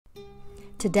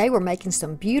Today we're making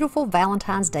some beautiful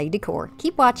Valentine's Day decor.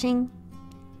 Keep watching.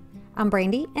 I'm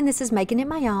Brandy and this is Making It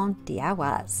My Own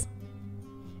DIYs.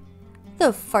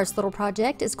 The first little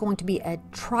project is going to be a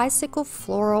tricycle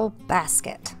floral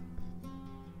basket.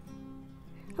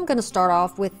 I'm going to start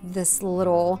off with this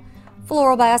little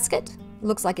floral basket. It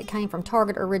looks like it came from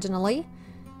Target originally.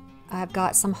 I've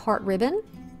got some heart ribbon,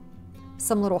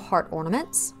 some little heart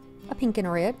ornaments, a pink and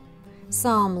a red,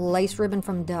 some lace ribbon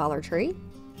from Dollar Tree,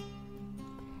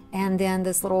 and then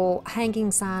this little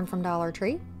hanging sign from Dollar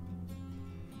Tree.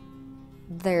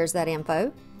 There's that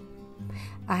info.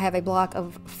 I have a block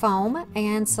of foam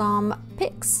and some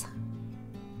picks.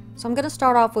 So I'm going to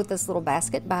start off with this little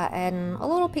basket by adding a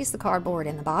little piece of cardboard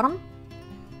in the bottom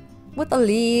with a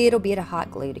little bit of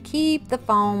hot glue to keep the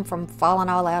foam from falling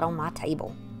all out on my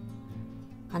table.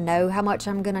 I know how much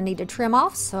I'm going to need to trim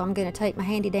off, so I'm going to take my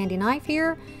handy dandy knife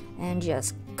here and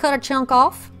just cut a chunk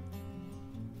off.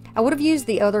 I would have used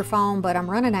the other foam, but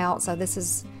I'm running out, so this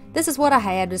is what I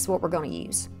had. This is what we're going to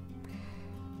use.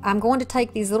 I'm going to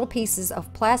take these little pieces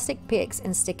of plastic picks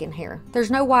and stick in here.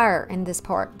 There's no wire in this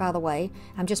part, by the way.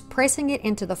 I'm just pressing it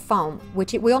into the foam,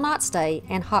 which it will not stay,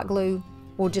 and hot glue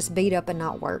will just beat up and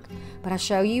not work. But I'll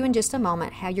show you in just a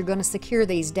moment how you're going to secure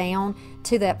these down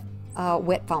to that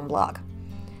wet foam block.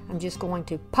 I'm just going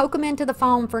to poke them into the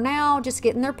foam for now, just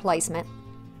getting their placement.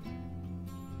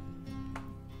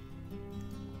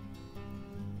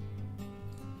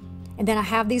 And then I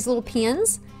have these little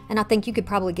pins, and I think you could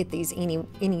probably get these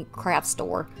any craft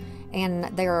store. And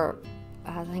they're,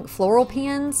 I think, floral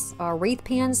pins or wreath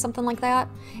pins, something like that.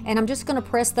 And I'm just going to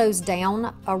press those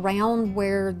down around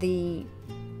where the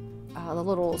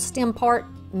little stem part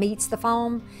meets the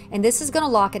foam. And this is going to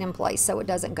lock it in place so it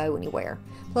doesn't go anywhere.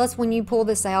 Plus, when you pull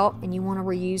this out and you want to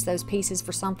reuse those pieces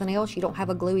for something else, you don't have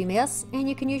a gluey mess, and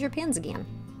you can use your pins again.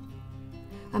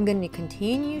 I'm going to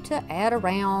continue to add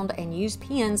around and use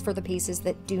pins for the pieces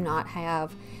that do not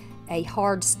have a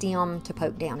hard stem to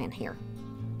poke down in here.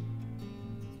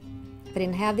 If I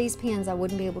didn't have these pins, I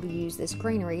wouldn't be able to use this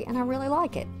greenery, and I really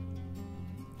like it.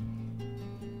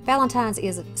 Valentine's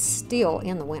is still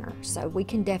in the winter, so we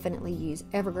can definitely use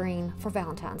evergreen for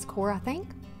Valentine's core, I think.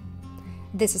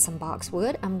 This is some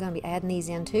boxwood I'm going to be adding these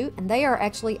into, and they are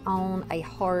actually on a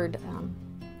hard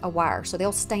wire, so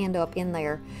they'll stand up in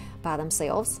there by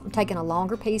themselves. I'm taking a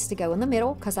longer piece to go in the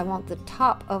middle because I want the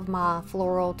top of my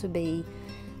floral to be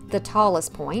the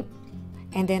tallest point,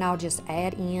 and then I'll just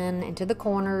add in into the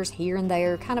corners here and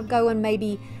there, kind of going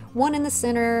maybe one in the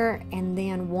center and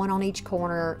then one on each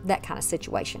corner, that kind of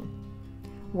situation.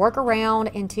 Work around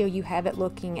until you have it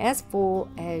looking as full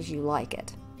as you like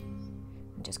it.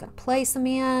 I'm just going to place them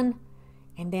in,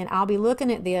 and then I'll be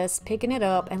looking at this, picking it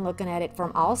up and looking at it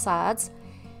from all sides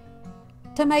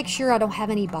to make sure I don't have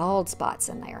any bald spots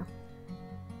in there.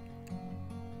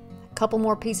 A couple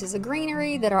more pieces of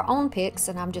greenery that are on picks,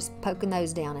 and I'm just poking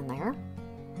those down in there.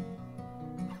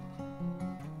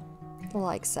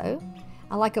 Like so.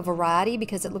 I like a variety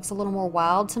because it looks a little more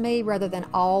wild to me rather than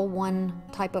all one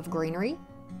type of greenery.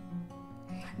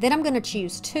 Then I'm going to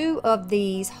choose 2 of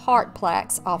these heart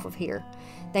plaques off of here.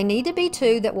 They need to be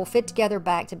 2 that will fit together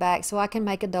back to back so I can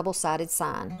make a double-sided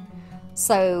sign.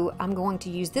 So I'm going to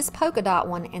use this polka dot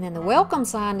one, and then the welcome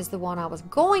sign is the one I was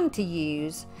going to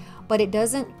use, but it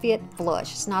doesn't fit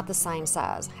flush. It's not the same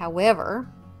size. However,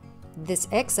 this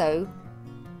XO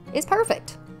is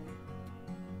perfect.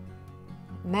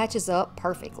 Matches up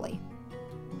perfectly.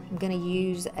 I'm going to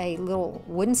use a little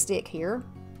wooden stick here,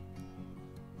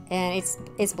 and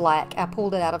it's black. I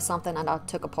pulled it out of something and I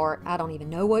took apart. I don't even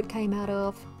know what it came out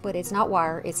of, but it's not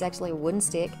wire. It's actually a wooden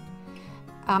stick.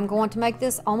 I'm going to make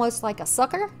this almost like a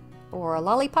sucker or a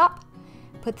lollipop.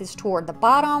 Put this toward the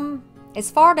bottom,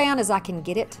 as far down as I can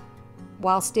get it,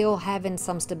 while still having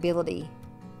some stability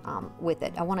with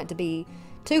it. I want it to be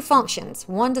 2 functions,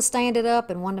 one to stand it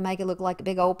up and one to make it look like a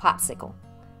big old popsicle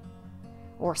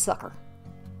or sucker.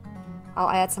 I'll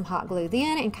add some hot glue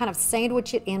then and kind of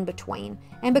sandwich it in between.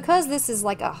 And because this is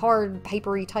like a hard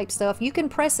papery type stuff, you can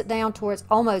press it down towards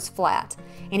almost flat.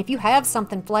 And if you have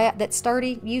something flat that's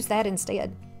sturdy, use that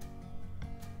instead.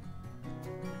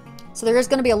 So there is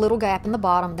going to be a little gap in the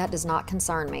bottom. That does not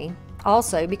concern me.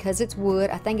 Also, because it's wood,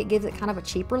 I think it gives it kind of a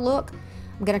cheaper look.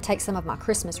 I'm going to take some of my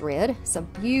Christmas red. It's a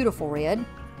beautiful red.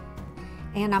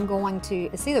 And I'm going to,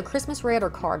 it's either Christmas red or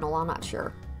cardinal, I'm not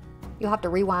sure. You'll have to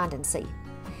rewind and see.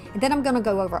 And then I'm going to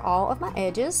go over all of my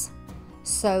edges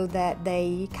so that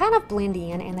they kind of blend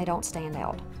in and they don't stand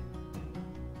out.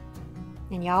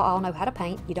 And y'all all know how to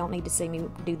paint. You don't need to see me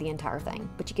do the entire thing,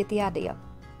 but you get the idea.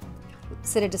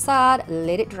 Set it aside,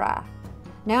 let it dry.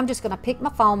 Now I'm just going to pick my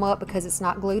foam up because it's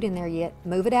not glued in there yet,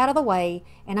 move it out of the way,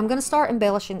 and I'm going to start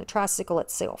embellishing the tricycle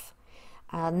itself.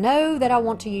 I know that I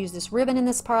want to use this ribbon in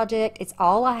this project. It's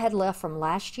all I had left from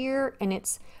last year, and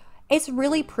it's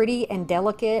really pretty and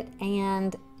delicate,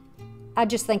 and I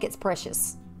just think it's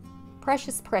precious.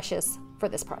 Precious, precious for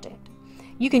this project.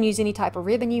 You can use any type of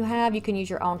ribbon you have. You can use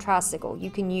your own tricycle. You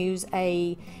can use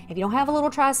if you don't have a little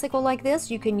tricycle like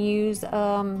this, you can use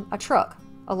a truck,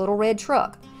 a little red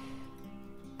truck.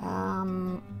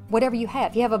 Whatever you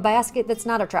have. If you have a basket that's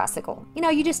not a tricycle, you know,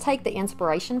 you just take the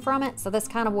inspiration from it. So that's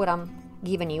kind of what I'm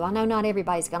giving you. I know not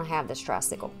everybody's going to have this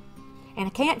tricycle. And I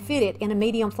can't fit it in a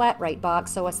medium flat rate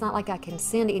box, so it's not like I can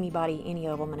send anybody any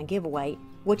of them in a giveaway,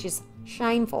 which is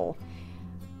shameful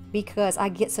because I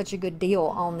get such a good deal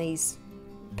on these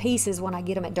pieces when I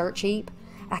get them at dirt cheap.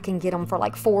 I can get them for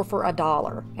like $4 for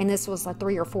 $1, and this was a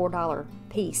 $3 or $4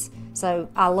 piece. So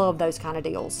I love those kind of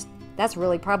deals. That's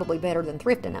really probably better than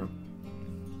thrifting them.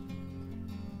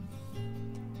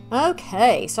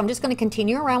 Okay, so I'm just going to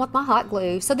continue around with my hot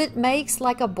glue so that it makes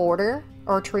like a border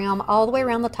or trim all the way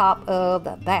around the top of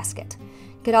the basket.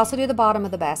 You could also do the bottom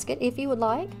of the basket if you would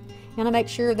like. You want to make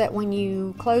sure that when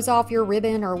you close off your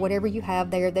ribbon or whatever you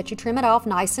have there, that you trim it off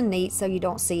nice and neat so you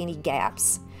don't see any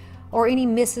gaps or any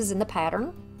misses in the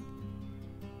pattern.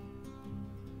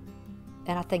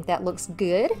 And I think that looks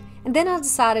good. And then I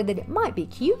decided that it might be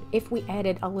cute if we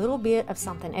added a little bit of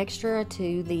something extra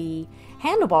to the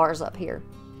handlebars up here.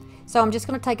 So I'm just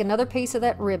going to take another piece of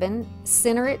that ribbon,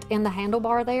 center it in the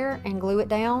handlebar there, and glue it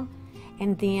down.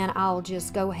 And then I'll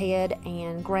just go ahead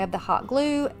and grab the hot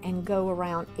glue and go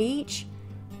around each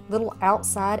little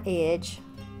outside edge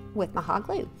with my hot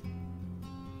glue.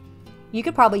 You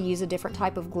could probably use a different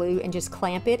type of glue and just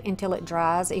clamp it until it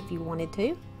dries if you wanted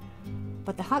to.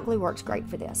 But the hot glue works great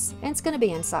for this. And it's going to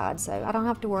be inside, so I don't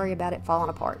have to worry about it falling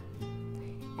apart.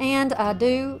 And I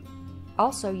do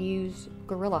also use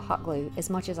Gorilla hot glue as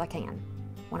much as I can.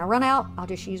 When I run out, I'll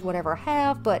just use whatever I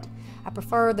have, but I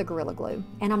prefer the Gorilla glue.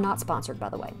 And I'm not sponsored, by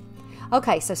the way.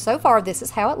 Okay, so far this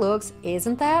is how it looks.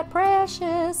 Isn't that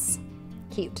precious?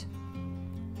 Cute.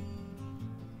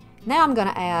 Now I'm going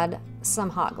to add some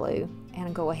hot glue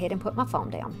and go ahead and put my foam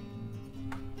down.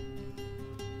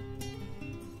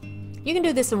 You can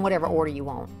do this in whatever order you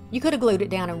want. You could have glued it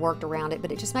down and worked around it,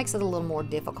 but it just makes it a little more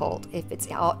difficult if it's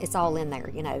all in there,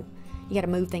 you know. You got to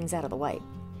move things out of the way.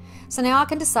 So now I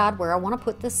can decide where I want to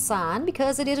put this sign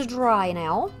because it is dry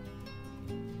now.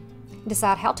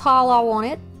 Decide how tall I want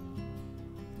it.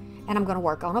 And I'm going to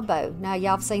work on a bow. Now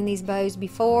y'all have seen these bows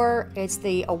before. It's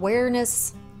the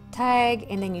awareness tag,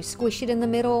 and then you squish it in the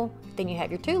middle. Then you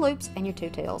have your 2 loops and your 2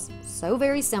 tails. So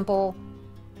very simple.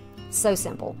 So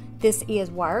simple. This is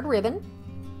wired ribbon.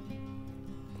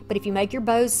 But if you make your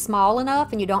bows small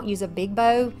enough and you don't use a big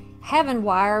bow, having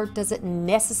wire doesn't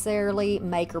necessarily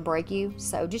make or break you.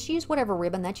 So just use whatever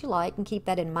ribbon that you like and keep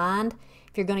that in mind.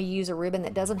 If you're going to use a ribbon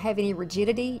that doesn't have any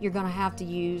rigidity, you're going to have to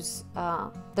use,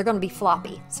 they're going to be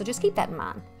floppy. So just keep that in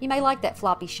mind. You may like that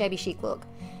floppy, shabby chic look.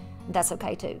 That's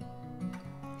okay too.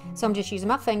 So I'm just using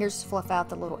my fingers to fluff out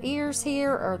the little ears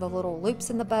here or the little loops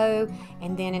in the bow.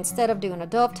 And then instead of doing a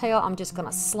dovetail, I'm just going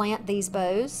to slant these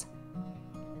bows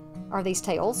or these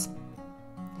tails.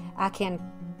 I can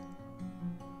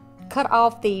cut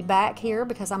off the back here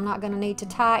because I'm not going to need to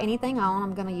tie anything on.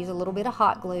 I'm going to use a little bit of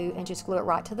hot glue and just glue it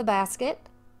right to the basket.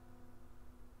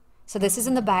 So this is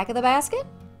in the back of the basket,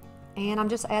 and I'm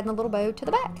just adding a little bow to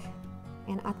the back.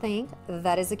 And I think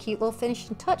that is a cute little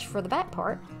finishing touch for the back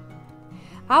part.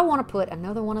 I want to put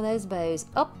another one of those bows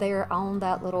up there on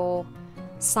that little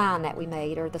sign that we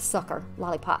made, or the sucker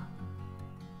lollipop.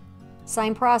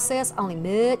 Same process, only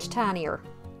much tinier.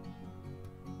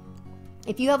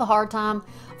 If you have a hard time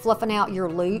fluffing out your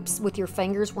loops with your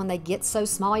fingers when they get so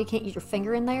small you can't use your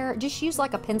finger in there, just use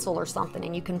like a pencil or something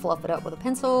and you can fluff it up with a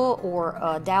pencil or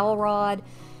a dowel rod.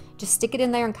 Just stick it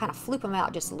in there and kind of floop them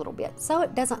out just a little bit so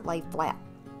it doesn't lay flat.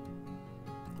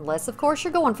 Unless, of course,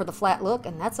 you're going for the flat look,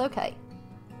 and that's okay.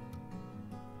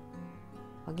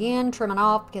 Again, trimming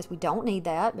off because we don't need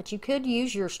that, but you could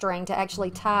use your string to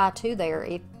actually tie to there.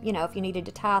 If you needed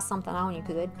to tie something on, you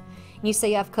could. And you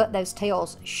see I've cut those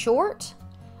tails short.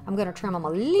 I'm going to trim them a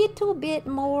little bit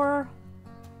more.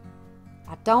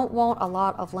 I don't want a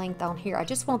lot of length on here. I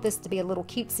just want this to be a little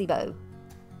cutesy bow.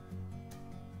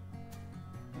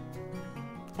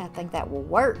 I think that will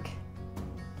work.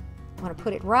 I'm going to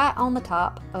put it right on the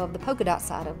top of the polka dot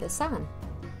side of this sign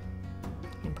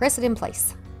and press it in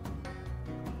place.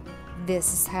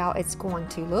 This is how it's going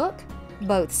to look,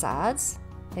 both sides,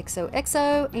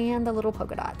 XOXO and the little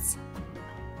polka dots.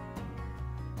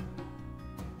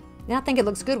 And I think it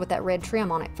looks good with that red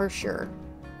trim on it for sure.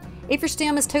 If your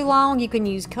stem is too long, you can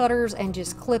use cutters and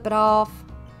just clip it off.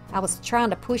 I was trying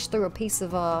to push through a piece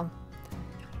of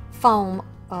foam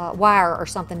wire or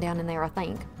something down in there, I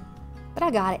think. But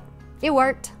I got it. It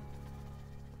worked.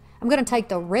 I'm going to take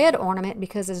the red ornament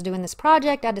because as doing this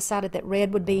project, I decided that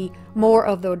red would be more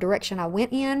of the direction I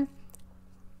went in.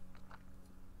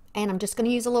 And I'm just going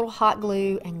to use a little hot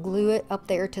glue and glue it up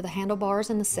there to the handlebars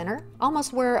in the center,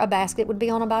 almost where a basket would be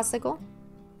on a bicycle.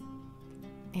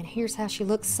 And here's how she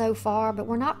looks so far, but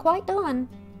we're not quite done.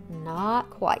 Not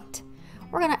quite.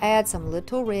 We're going to add some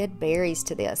little red berries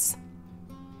to this.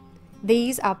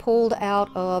 These I pulled out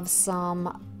of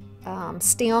some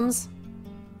stems.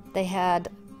 They had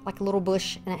like a little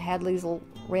bush and it had these little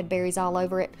red berries all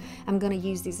over it. I'm going to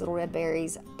use these little red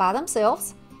berries by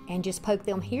themselves and just poke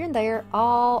them here and there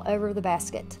all over the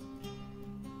basket.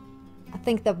 I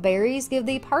think the berries give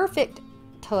the perfect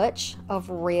touch of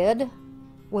red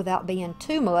without being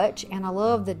too much, and I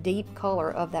love the deep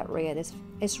color of that red.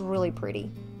 It's really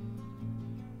pretty.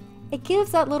 It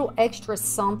gives that little extra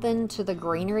something to the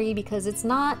greenery because it's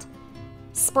not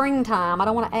springtime. I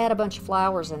don't want to add a bunch of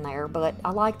flowers in there, but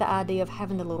I like the idea of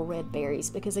having the little red berries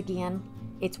because again,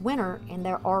 it's winter and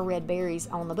there are red berries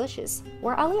on the bushes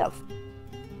where I live.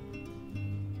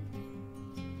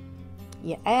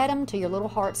 You add them to your little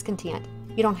heart's content.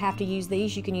 You don't have to use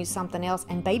these, you can use something else,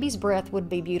 and baby's breath would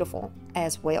be beautiful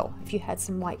as well if you had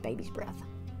some white baby's breath.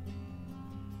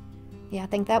 Yeah, I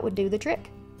think that would do the trick.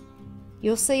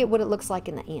 You'll see what it looks like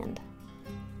in the end.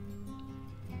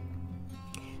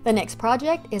 The next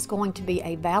project is going to be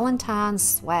a Valentine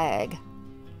swag.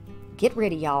 Get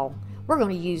ready, y'all. We're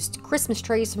going to use Christmas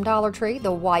trees from Dollar Tree,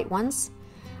 the white ones.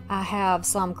 I have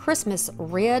some Christmas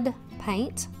red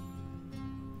paint,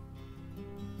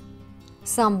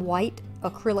 some white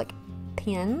acrylic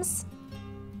pins,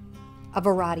 a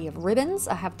variety of ribbons.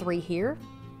 I have 3 here.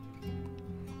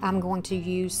 I'm going to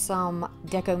use some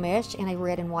deco mesh in a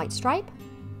red and white stripe,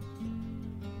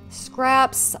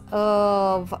 scraps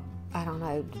of, I don't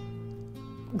know,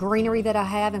 greenery that I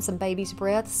have and some baby's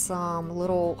breath, some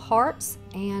little hearts,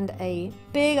 and a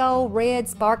big old red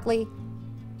sparkly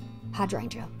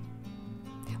hydrangea.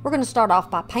 We're going to start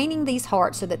off by painting these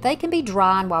hearts so that they can be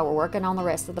drying while we're working on the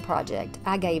rest of the project.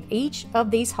 I gave each of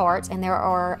these hearts, and there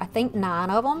are, I think, 9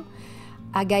 of them.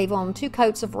 I gave them 2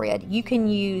 coats of red. You can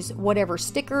use whatever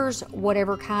stickers,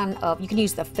 whatever kind of, you can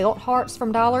use the felt hearts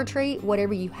from Dollar Tree,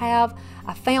 whatever you have.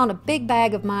 I found a big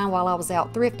bag of mine while I was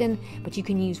out thrifting, but you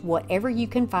can use whatever you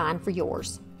can find for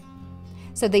yours.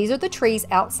 So these are the trees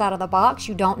outside of the box.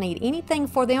 You don't need anything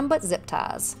for them but zip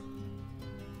ties.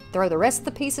 Throw the rest of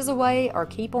the pieces away or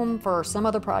keep them for some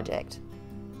other project.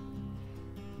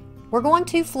 We're going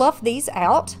to fluff these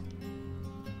out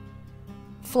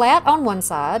flat on one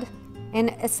side,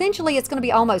 and essentially it's going to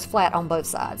be almost flat on both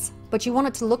sides, but you want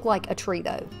it to look like a tree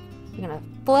though. You're going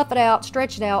to fluff it out,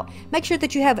 stretch it out, make sure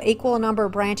that you have equal number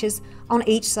of branches on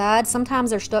each side.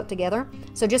 Sometimes they're stuck together,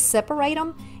 so just separate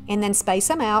them and then space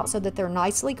them out so that they're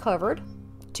nicely covered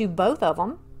to both of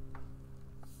them.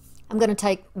 I'm going to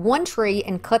take one tree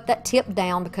and cut that tip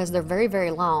down because they're very,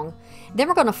 very long. Then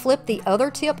we're going to flip the other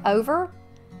tip over,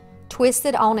 twist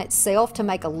it on itself to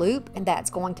make a loop, and that's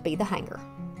going to be the hanger.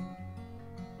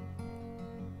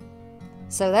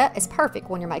 So that is perfect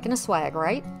when you're making a swag,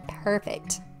 right?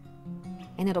 Perfect.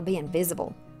 And it'll be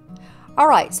invisible. All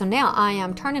right, so now I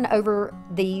am turning over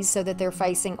these so that they're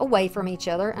facing away from each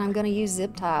other, and I'm going to use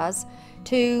zip ties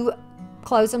to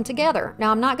close them together.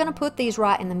 Now I'm not going to put these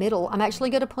right in the middle. I'm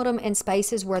actually going to put them in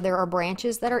spaces where there are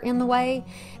branches that are in the way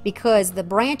because the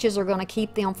branches are going to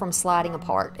keep them from sliding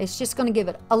apart. It's just going to give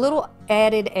it a little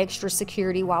added extra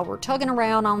security while we're tugging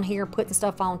around on here, putting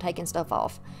stuff on, taking stuff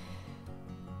off.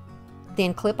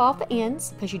 Then clip off the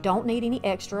ends because you don't need any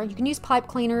extra. You can use pipe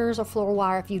cleaners or floor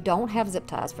wire if you don't have zip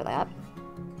ties for that.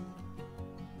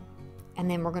 And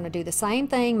then we're going to do the same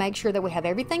thing, make sure that we have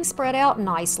everything spread out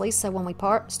nicely so when we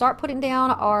start putting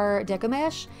down our deco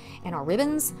mesh and our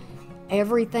ribbons,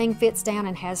 everything fits down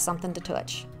and has something to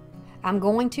touch. I'm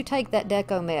going to take that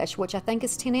deco mesh, which I think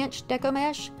is 10-inch deco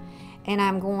mesh, and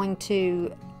I'm going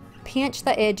to pinch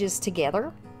the edges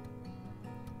together.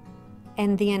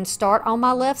 And then start on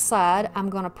my left side. I'm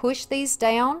going to push these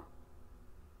down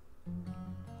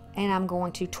and I'm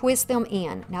going to twist them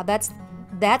in. Now that's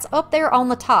up there on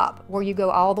the top where you go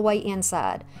all the way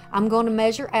inside. I'm going to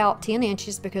measure out 10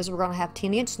 inches because we're going to have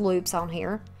 10-inch loops on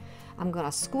here. I'm going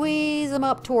to squeeze them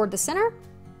up toward the center.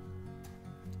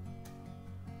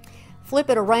 Flip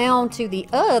it around to the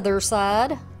other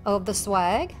side of the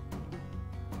swag.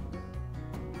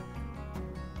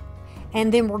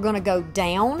 And then we're going to go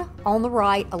down on the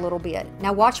right a little bit.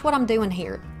 Now watch what I'm doing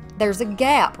here. there's a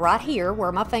gap right here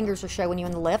where my fingers are showing you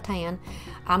in the left hand.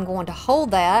 I'm going to hold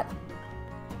that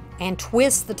and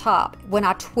twist the top. When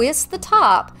I twist the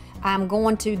top, I'm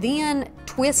going to then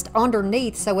twist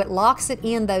underneath so it locks it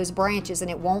in those branches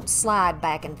and it won't slide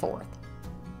back and forth.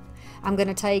 I'm going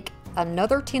to take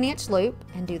another 10-inch loop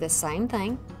and do the same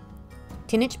thing.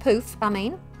 10-inch poof, I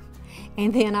mean.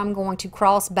 And then I'm going to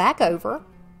cross back over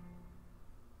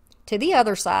to the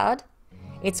other side.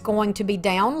 It's going to be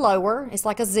down lower. It's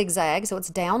like a zigzag, so it's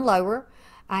down lower.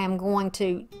 I am going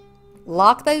to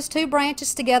lock those two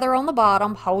branches together on the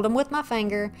bottom, hold them with my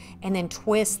finger, and then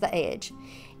twist the edge.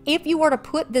 If you were to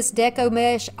put this deco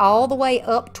mesh all the way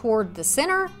up toward the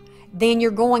center, then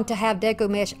you're going to have deco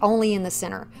mesh only in the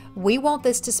center. We want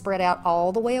this to spread out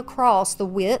all the way across the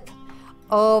width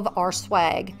of our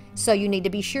swag. So you need to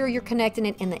be sure you're connecting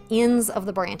it in the ends of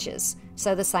the branches.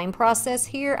 So the same process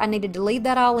here. I needed to leave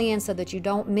that all in so that you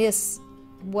don't miss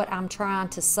what I'm trying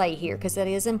to say here, because that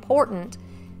is important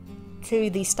to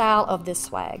the style of this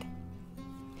swag.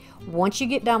 Once you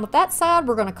get done with that side,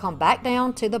 we're going to come back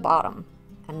down to the bottom.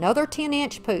 Another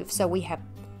 10-inch poof. So we have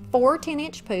 4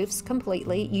 10-inch poofs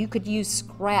completely. You could use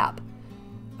scrap,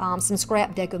 some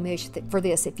scrap deco mesh for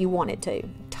this if you wanted to.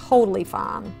 Totally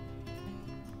fine.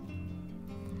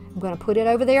 I'm going to put it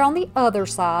over there on the other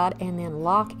side and then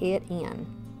lock it in.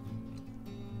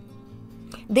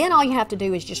 Then all you have to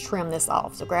do is just trim this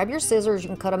off. So grab your scissors, you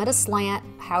can cut them at a slant,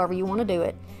 however you want to do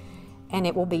it, and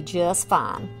it will be just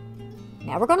fine.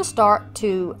 Now we're going to start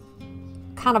to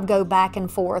kind of go back and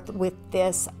forth with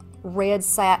this red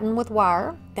satin with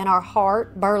wire, then our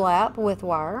heart burlap with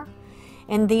wire,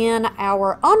 and then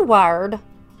our unwired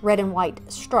red and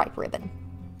white stripe ribbon.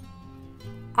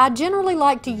 I generally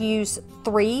like to use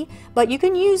 3, but you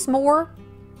can use more,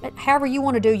 however you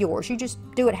want to do yours. You just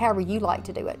do it however you like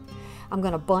to do it. I'm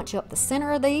going to bunch up the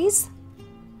center of these,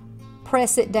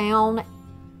 press it down,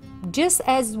 just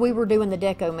as we were doing the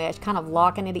deco mesh, kind of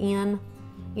locking it in,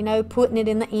 you know, putting it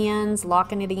in the ends,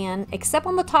 locking it in, except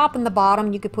on the top and the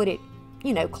bottom, you could put it,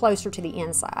 you know, closer to the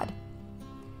inside.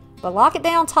 But lock it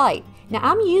down tight. Now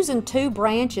I'm using 2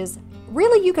 branches.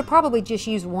 Really, you could probably just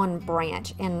use 1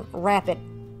 branch and wrap it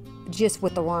just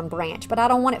with the 1 branch, but I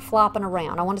don't want it flopping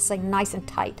around. I want to stay nice and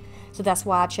tight. So that's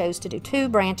why I chose to do 2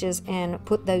 branches and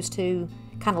put those 2,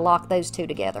 kind of lock those 2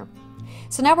 together.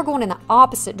 So now we're going in the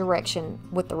opposite direction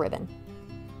with the ribbon.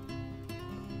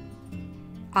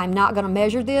 I'm not going to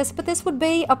measure this, but this would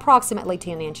be approximately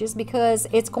 10 inches because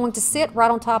it's going to sit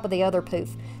right on top of the other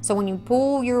poof. So when you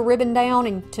pull your ribbon down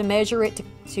and to measure it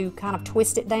to kind of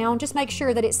twist it down, just make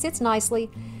sure that it sits nicely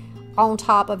on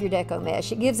top of your deco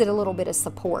mesh. It gives it a little bit of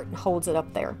support and holds it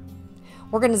up there.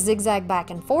 We're going to zigzag back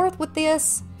and forth with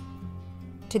this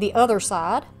to the other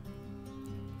side.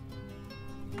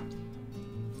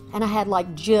 And I had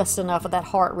like just enough of that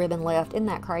heart ribbon left. Isn't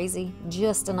that crazy?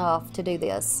 Just enough to do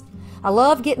this. I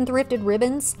love getting thrifted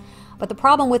ribbons, but the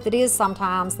problem with it is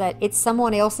sometimes that it's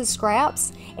someone else's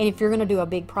scraps, and if you're going to do a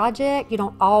big project, you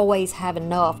don't always have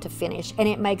enough to finish, and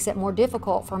it makes it more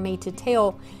difficult for me to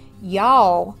tell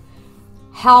y'all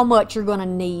how much you're going to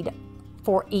need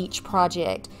for each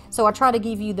project. So I try to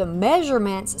give you the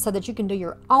measurements so that you can do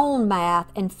your own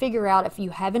math and figure out if you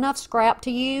have enough scrap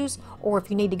to use or if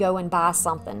you need to go and buy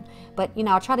something. But you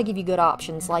know, I try to give you good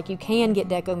options, like you can get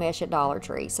deco mesh at Dollar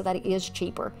Tree, so that it is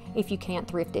cheaper if you can't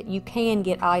thrift it. You can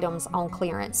get items on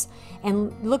clearance.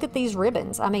 And look at these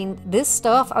ribbons. I mean, this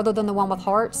stuff, other than the one with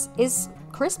hearts, is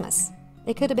Christmas.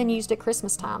 It could have been used at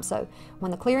Christmas time. So when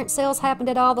the clearance sales happened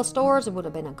at all the stores, it would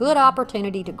have been a good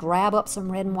opportunity to grab up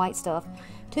some red and white stuff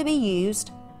to be used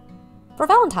for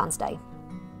Valentine's Day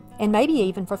and maybe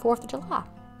even for 4th of July.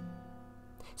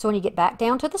 So when you get back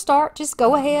down to the start, just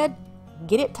go ahead,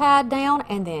 get it tied down,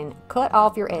 and then cut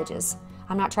off your edges.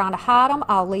 I'm not trying to hide them.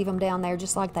 I'll leave them down there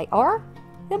just like they are.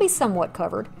 They'll be somewhat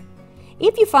covered.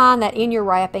 If you find that in your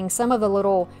wrapping, some of the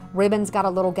little ribbons got a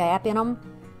little gap in them,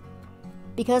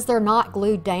 because they're not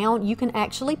glued down, you can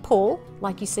actually pull,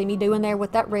 like you see me doing there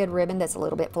with that red ribbon that's a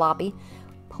little bit floppy.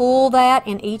 Pull that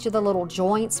in each of the little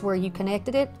joints where you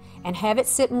connected it and have it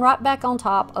sitting right back on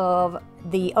top of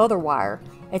the other wire.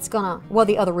 It's gonna, well,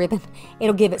 the other ribbon,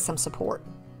 it'll give it some support.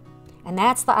 And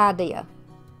that's the idea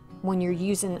when you're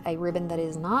using a ribbon that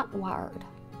is not wired.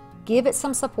 Give it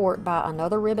some support by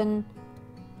another ribbon.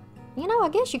 You know, I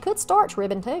guess you could starch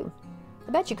ribbon too.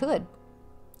 I bet you could.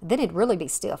 Then it'd really be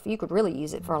stiff. You could really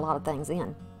use it for a lot of things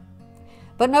then.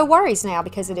 But no worries now,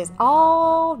 because it is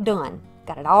all done.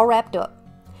 Got it all wrapped up.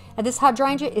 Now this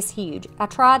hydrangea is huge. I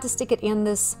tried to stick it in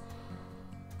this.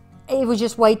 It was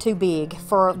just way too big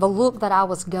for the look that I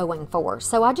was going for.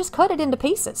 So I just cut it into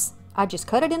pieces. I just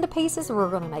cut it into pieces and we're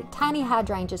going to make tiny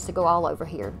hydrangeas to go all over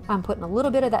here. I'm putting a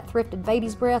little bit of that thrifted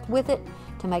baby's breath with it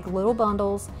to make little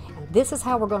bundles. And this is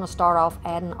how we're going to start off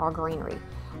adding our greenery.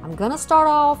 I'm going to start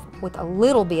off with a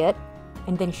little bit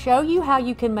and then show you how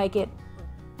you can make it,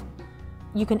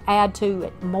 you can add to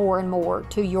it more and more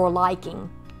to your liking.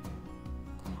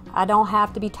 I don't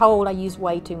have to be told I use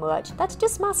way too much. That's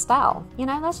just my style. You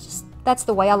know, that's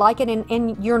the way I like it,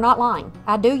 and you're not lying.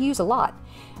 I do use a lot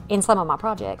in some of my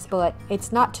projects, but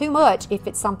it's not too much if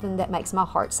it's something that makes my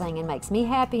heart sing and makes me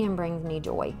happy and brings me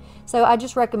joy. So I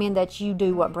just recommend that you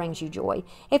do what brings you joy.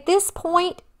 At this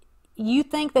point, you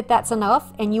think that that's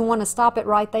enough and you want to stop it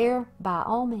right there, by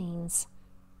all means,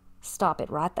 stop it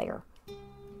right there.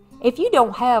 If you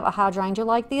don't have a hydrangea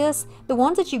like this, the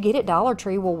ones that you get at Dollar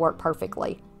Tree will work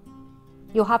perfectly.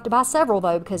 You'll have to buy several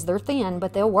though because they're thin,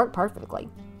 but they'll work perfectly.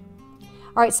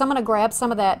 All right, so I'm going to grab some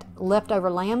of that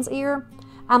leftover lamb's ear.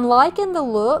 I'm liking the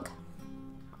look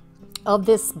of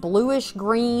this bluish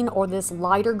green or this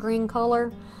lighter green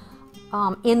color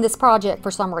in this project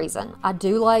for some reason. I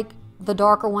do like the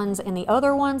darker ones in the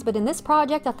other ones, but in this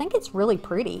project, I think it's really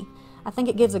pretty. I think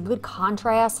it gives a good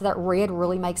contrast. That red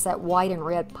really makes that white and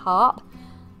red pop.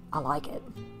 I like it.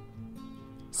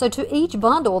 So to each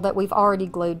bundle that we've already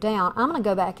glued down, I'm going to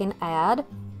go back and add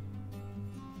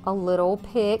a little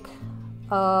pick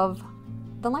of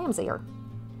the lamb's ear.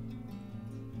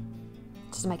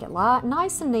 Just to make it light,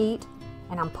 nice and neat.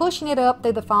 And I'm pushing it up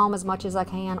through the foam as much as I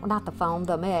can. Well, not the foam,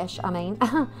 the mesh, I mean.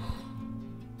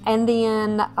 And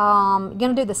then I'm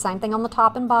going to do the same thing on the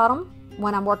top and bottom.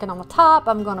 When I'm working on the top,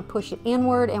 I'm going to push it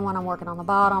inward. And when I'm working on the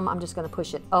bottom, I'm just going to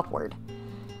push it upward.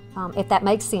 If that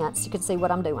makes sense, you can see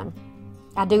what I'm doing.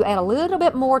 I do add a little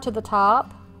bit more to the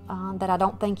top that I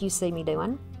don't think you see me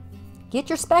doing. Get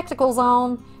your spectacles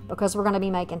on because we're going to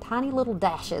be making tiny little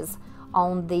dashes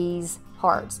on these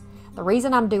hearts. The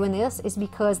reason I'm doing this is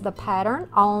because the pattern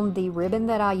on the ribbon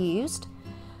that I used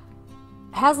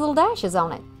has little dashes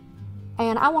on it.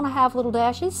 And I want to have little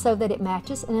dashes so that it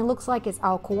matches and it looks like it's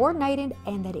all coordinated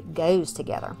and that it goes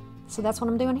together. So that's what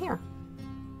I'm doing here.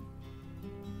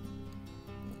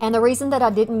 And the reason that I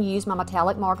didn't use my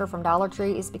metallic marker from Dollar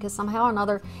Tree is because somehow or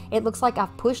another it looks like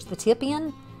I've pushed the tip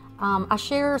in. I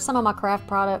share some of my craft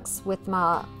products with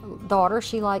my daughter.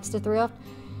 She likes to thrift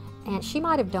and she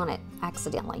might have done it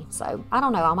accidentally. So I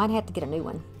don't know, I might have to get a new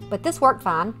one. But this worked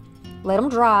fine. Let them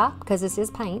dry because this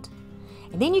is paint.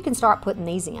 And then you can start putting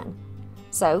these in.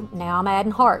 So now I'm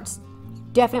adding hearts.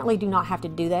 Definitely do not have to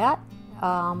do that.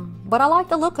 But I like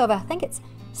the look of it. I think it's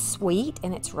sweet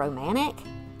and it's romantic.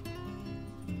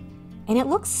 And it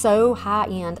looks so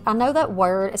high-end. I know that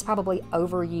word is probably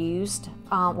overused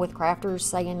with crafters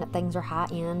saying that things are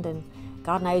high-end, and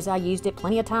God knows I used it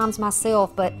plenty of times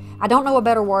myself, but I don't know a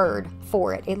better word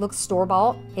for it. It looks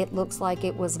store-bought. It looks like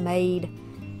it was made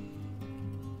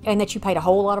and that you paid a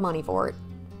whole lot of money for it,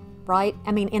 right?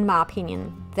 I mean, in my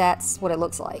opinion, that's what it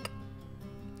looks like.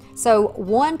 So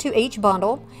 1 to each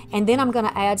bundle, and then I'm going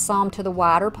to add some to the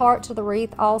wider parts of the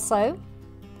wreath also.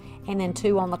 And then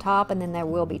 2 on the top, and then there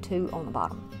will be 2 on the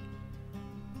bottom.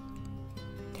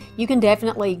 You can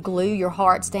definitely glue your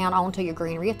hearts down onto your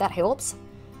greenery if that helps.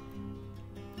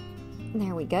 And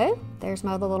there we go. There's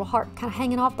my other little heart kind of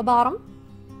hanging off the bottom.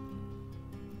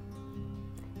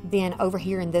 Then over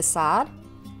here in this side,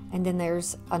 and then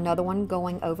there's another one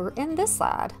going over in this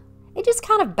side. It just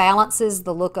kind of balances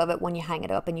the look of it when you hang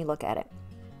it up and you look at it.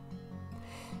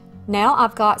 Now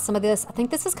I've got some of this, I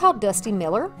think this is called Dusty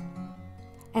Miller.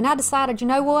 And I decided, you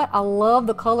know what, I love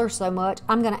the color so much,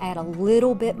 I'm going to add a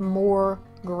little bit more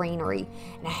greenery.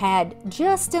 And I had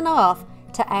just enough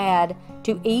to add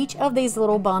to each of these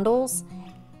little bundles.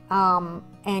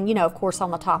 And, you know, of course,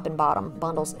 on the top and bottom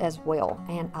bundles as well.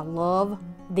 And I love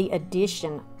the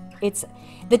addition.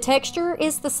 The texture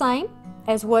is the same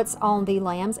as what's on the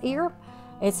lamb's ear.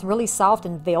 It's really soft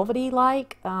and velvety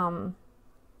like,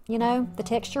 you know, the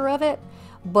texture of it.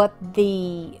 But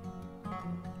the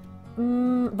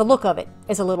look of it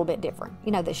is a little bit different.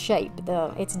 You know, the shape,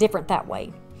 it's different that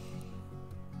way.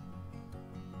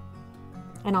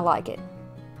 And I like it.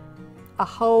 A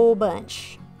whole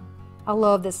bunch. I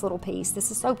love this little piece.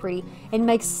 This is so pretty. It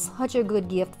makes such a good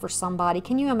gift for somebody.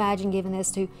 Can you imagine giving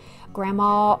this to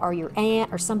grandma or your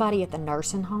aunt or somebody at the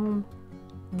nursing home?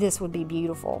 This would be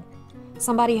beautiful.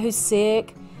 Somebody who's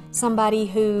sick, somebody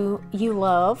who you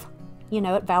love. You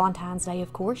know, at Valentine's Day,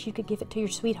 of course, you could give it to your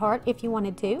sweetheart if you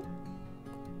wanted to.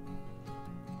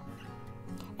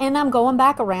 And I'm going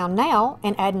back around now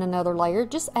and adding another layer,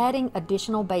 just adding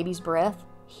additional baby's breath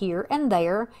here and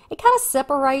there. It kind of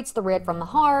separates the red from the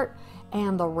heart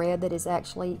and the red that is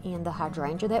actually in the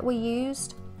hydrangea that we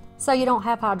used. So you don't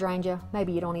have hydrangea,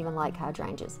 maybe you don't even like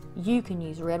hydrangeas. You can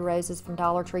use red roses from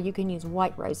Dollar Tree, you can use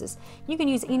white roses. You can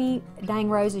use any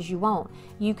dang roses you want.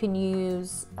 You can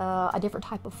use a different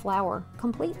type of flower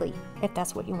completely, if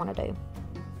that's what you want to do.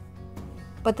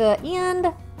 But the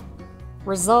end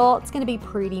result's gonna be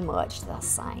pretty much the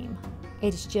same.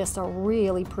 It's just a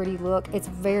really pretty look. It's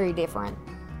very different.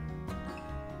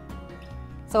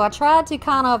 So I tried to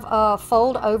kind of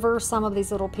fold over some of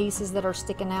these little pieces that are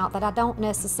sticking out that I don't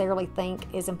necessarily think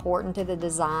is important to the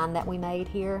design that we made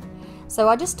here. So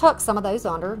I just tucked some of those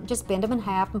under, just bend them in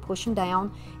half and push them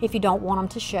down if you don't want them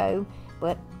to show.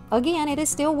 But again, it is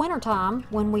still winter time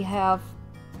when we have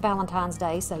Valentine's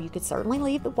Day, so you could certainly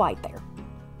leave the white there.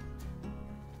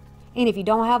 And if you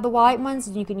don't have the white ones,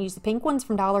 you can use the pink ones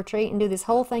from Dollar Tree and do this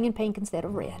whole thing in pink instead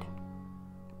of red.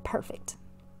 Perfect.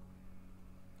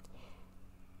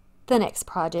 The next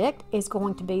project is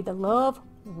going to be the Love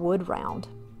Wood Round.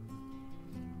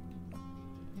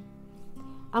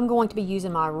 I'm going to be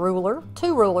using my ruler,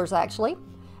 2 rulers actually.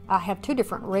 I have 2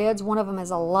 different reds, one of them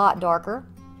is a lot darker.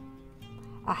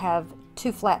 I have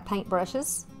 2 flat paint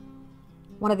brushes,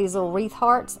 one of these little wreath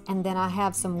hearts, and then I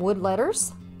have some wood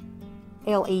letters,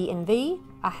 L, E, and V.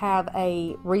 I have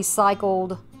a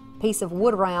recycled piece of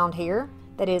wood round here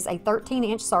that is a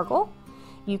 13-inch circle.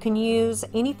 You can use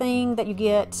anything that you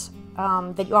get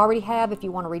that you already have if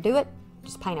you want to redo it.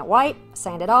 Just paint it white,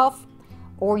 sand it off,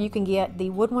 or you can get the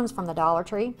wood ones from the Dollar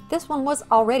Tree. This one was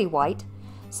already white,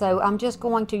 so I'm just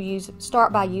going to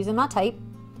start by using my tape,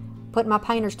 put my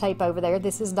painter's tape over there.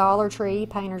 This is Dollar Tree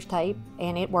painter's tape,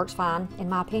 and it works fine. In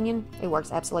my opinion, it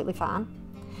works absolutely fine.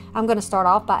 I'm going to start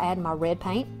off by adding my red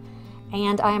paint,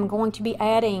 and I am going to be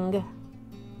adding,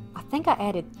 I think I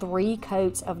added 3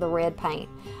 coats of the red paint.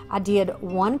 I did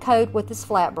 1 coat with this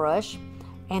flat brush,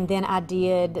 and then I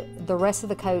did the rest of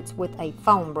the coats with a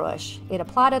foam brush. It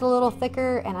applied it a little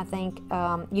thicker, and I think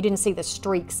you didn't see the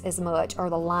streaks as much or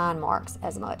the line marks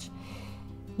as much.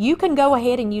 You can go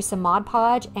ahead and use some Mod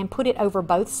Podge and put it over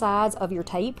both sides of your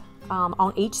tape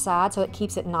on each side so it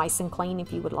keeps it nice and clean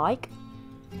if you would like.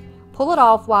 Pull it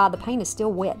off while the paint is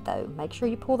still wet though. Make sure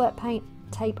you pull that paint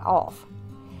tape off.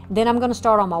 Then I'm going to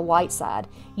start on my white side.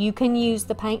 You can use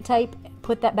the paint tape,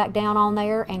 put that back down on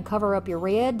there and cover up your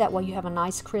red. That way you have a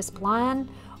nice crisp line,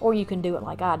 or you can do it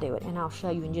like I do it, and I'll show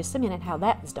you in just a minute how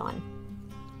that is done.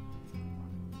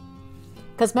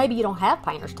 Because maybe you don't have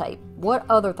painter's tape. What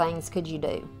other things could you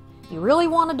do? You really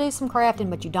want to do some crafting,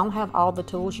 but you don't have all the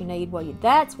tools you need. Well,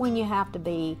 that's when you have to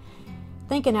be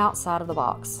thinking outside of the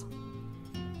box.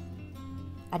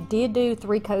 I did do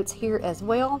 3 coats here as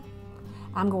well.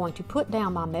 I'm going to put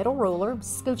down my metal ruler,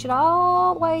 scooch it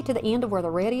all the way to the end of where the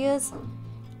red is,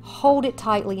 hold it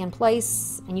tightly in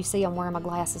place, and you see I'm wearing my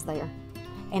glasses there.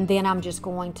 And then I'm just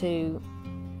going to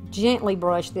gently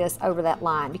brush this over that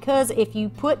line, because if you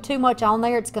put too much on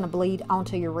there, it's going to bleed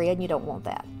onto your red, and you don't want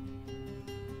that.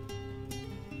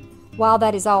 While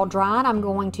that is all drying, I'm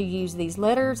going to use these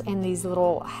letters and these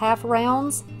little half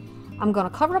rounds. I'm going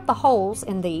to cover up the holes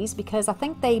in these because I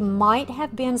think they might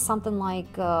have been something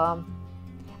like,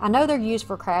 I know they're used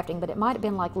for crafting, but it might have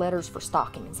been like letters for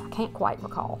stockings. I can't quite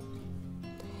recall.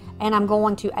 And I'm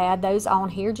going to add those on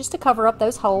here just to cover up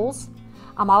those holes.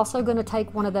 I'm also going to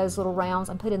take one of those little rounds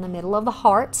and put in the middle of the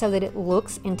heart so that it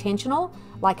looks intentional,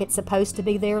 like it's supposed to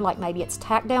be there, like maybe it's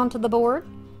tacked down to the board.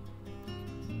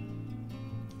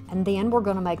 And then we're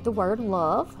going to make the word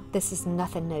love. This is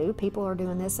nothing new. People are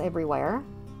doing this everywhere.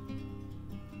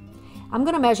 I'm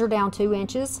going to measure down 2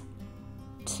 inches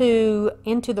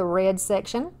into the red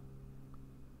section,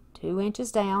 2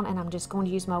 inches down, and I'm just going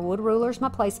to use my wood ruler as my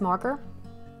place marker.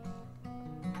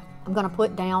 I'm going to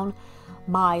put down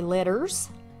my letters,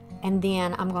 and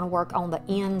then I'm going to work on the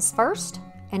ends first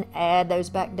and add those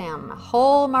back down. I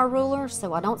hold my ruler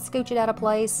so I don't scooch it out of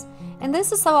place, and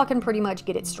this is so I can pretty much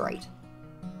get it straight.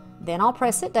 Then I'll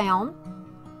press it down.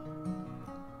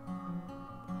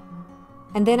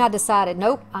 And then I decided,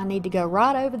 nope, I need to go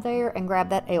right over there and grab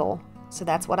that L. So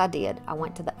that's what I did. I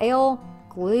went to the L,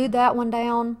 glued that one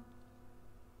down,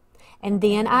 and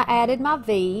then I added my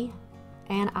V,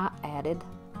 and I added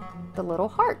the little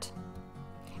heart.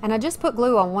 And I just put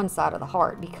glue on one side of the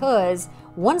heart because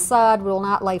one side will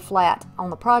not lay flat on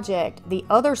the project. The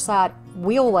other side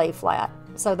will lay flat.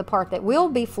 So the part that will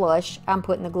be flush, I'm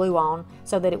putting the glue on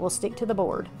so that it will stick to the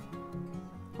board.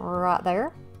 Right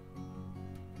there.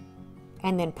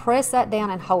 And then press that down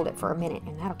and hold it for a minute,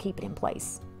 and that'll keep it in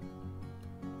place.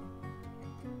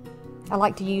 I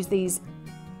like to use these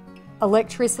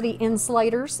electricity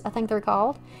insulators, I think they're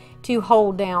called, to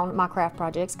hold down my craft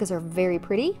projects because they're very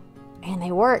pretty and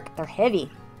they work. They're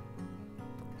heavy.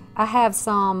 I have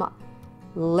some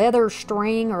leather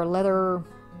string or leather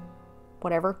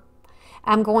whatever.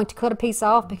 I'm going to cut a piece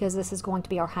off because this is going to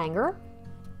be our hanger.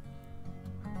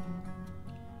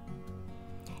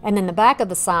 And then the back of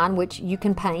the sign, which you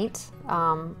can paint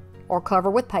or cover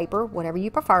with paper, whatever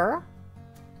you prefer.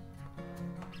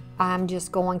 I'm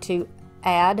just going to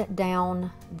add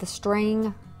down the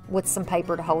string with some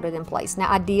paper to hold it in place.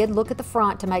 Now I did look at the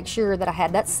front to make sure that I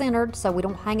had that centered so we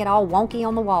don't hang it all wonky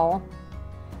on the wall.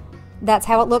 That's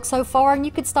how it looks so far, and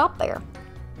you could stop there.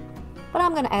 But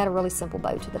I'm going to add a really simple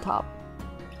bow to the top.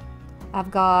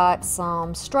 I've got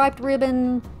some striped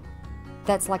ribbon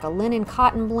that's like a linen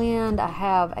cotton blend. I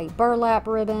have a burlap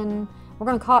ribbon. We're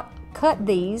going to cut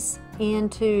these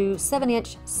into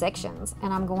 7-inch sections,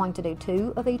 and I'm going to do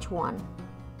 2 of each one.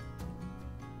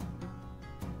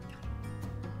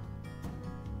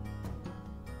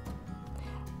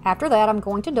 After that, I'm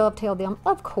going to dovetail them,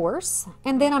 of course,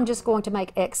 and then I'm just going to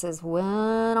make X's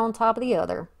one on top of the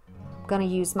other. I'm going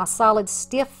to use my solid,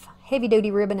 stiff,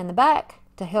 heavy-duty ribbon in the back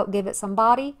to help give it some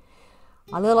body,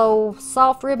 my little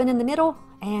soft ribbon in the middle,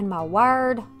 and my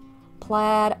wired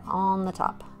plaid on the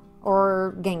top,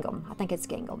 or gingham. I think it's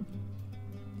gingham.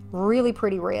 Really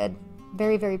pretty red,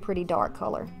 very, very pretty dark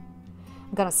color.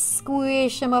 I'm going to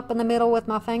squish them up in the middle with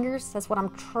my fingers. That's what I'm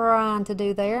trying to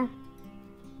do there.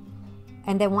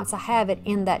 And then once I have it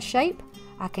in that shape,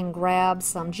 I can grab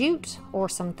some jute or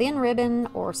some thin ribbon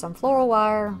or some floral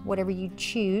wire, whatever you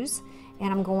choose,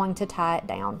 and I'm going to tie it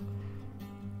down.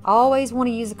 Always want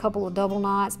to use a couple of double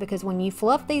knots, because when you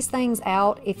fluff these things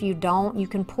out, if you don't, you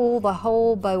can pull the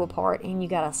whole bow apart and you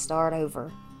got to start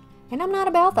over. And I'm not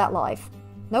about that life.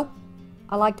 Nope.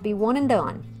 I like to be one and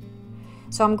done.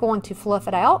 So I'm going to fluff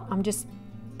it out. I'm just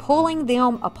pulling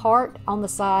them apart on the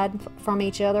side from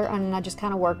each other, and I just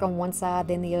kind of work on one side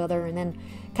then the other, and then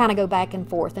kind of go back and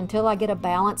forth until I get a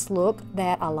balanced look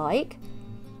that I like.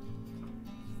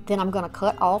 Then I'm going to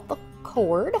cut off the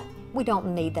cord. We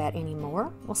don't need that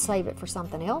anymore. We'll save it for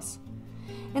something else.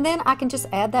 And then I can just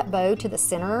add that bow to the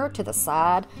center, to the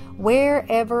side,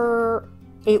 wherever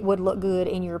it would look good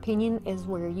in your opinion is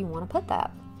where you want to put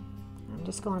that. I'm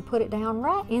just going to put it down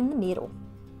right in the middle.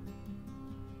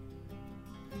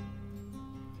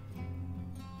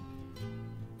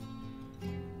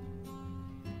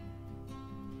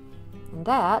 And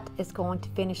that is going to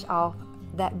finish off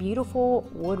that beautiful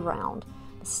wood round.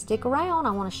 Stick around,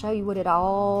 I want to show you what it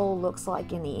all looks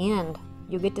like in the end.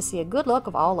 You'll get to see a good look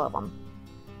of all of them.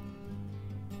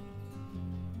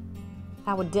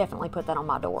 I would definitely put that on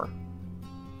my door.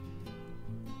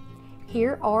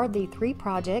 Here are the 3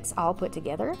 projects all put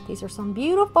together. These are some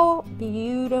beautiful,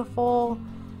 beautiful,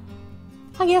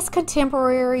 I guess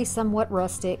contemporary, somewhat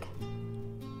rustic,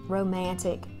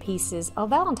 romantic pieces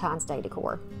of Valentine's Day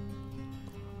decor.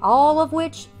 All of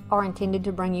which are intended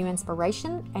to bring you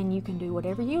inspiration, and you can do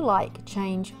whatever you like,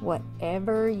 change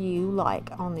whatever you like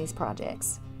on these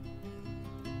projects.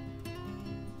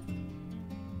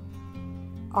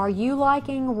 Are you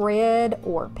liking red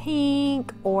or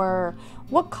pink, or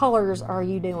what colors are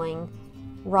you doing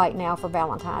right now for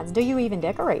Valentine's? Do you even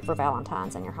decorate for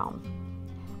Valentine's in your home?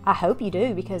 I hope you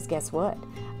do, because guess what?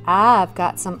 I've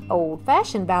got some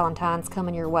old-fashioned Valentines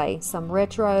coming your way. Some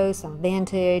retro, some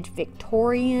vintage,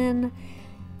 Victorian.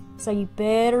 So you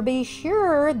better be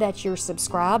sure that you're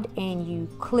subscribed and you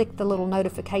click the little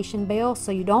notification bell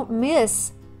so you don't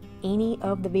miss any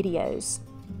of the videos.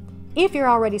 If you're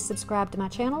already subscribed to my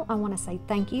channel, I want to say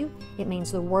thank you. It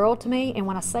means the world to me, and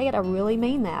when I say it, I really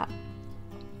mean that.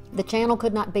 The channel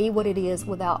could not be what it is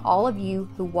without all of you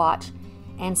who watch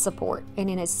and support, and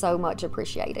it is so much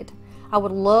appreciated. I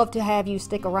would love to have you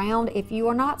stick around if you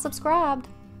are not subscribed.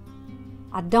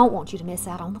 I don't want you to miss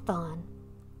out on the fun.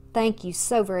 Thank you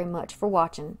so very much for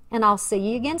watching, and I'll see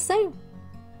you again soon.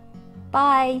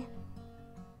 Bye.